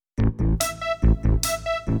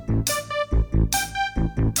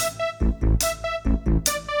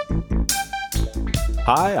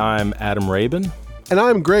Hi, I'm Adam Rabin. And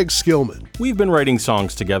I'm Greg Skillman. We've been writing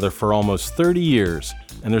songs together for almost 30 years,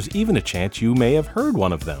 and there's even a chance you may have heard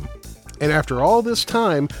one of them. And after all this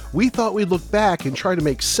time, we thought we'd look back and try to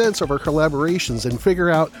make sense of our collaborations and figure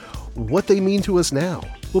out what they mean to us now.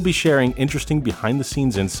 We'll be sharing interesting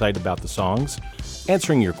behind-the-scenes insight about the songs,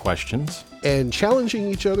 answering your questions, and challenging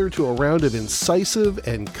each other to a round of incisive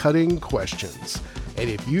and cutting questions. And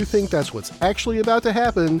if you think that's what's actually about to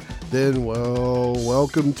happen, then, well,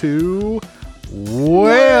 welcome to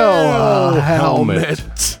Whale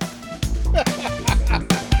Helmet.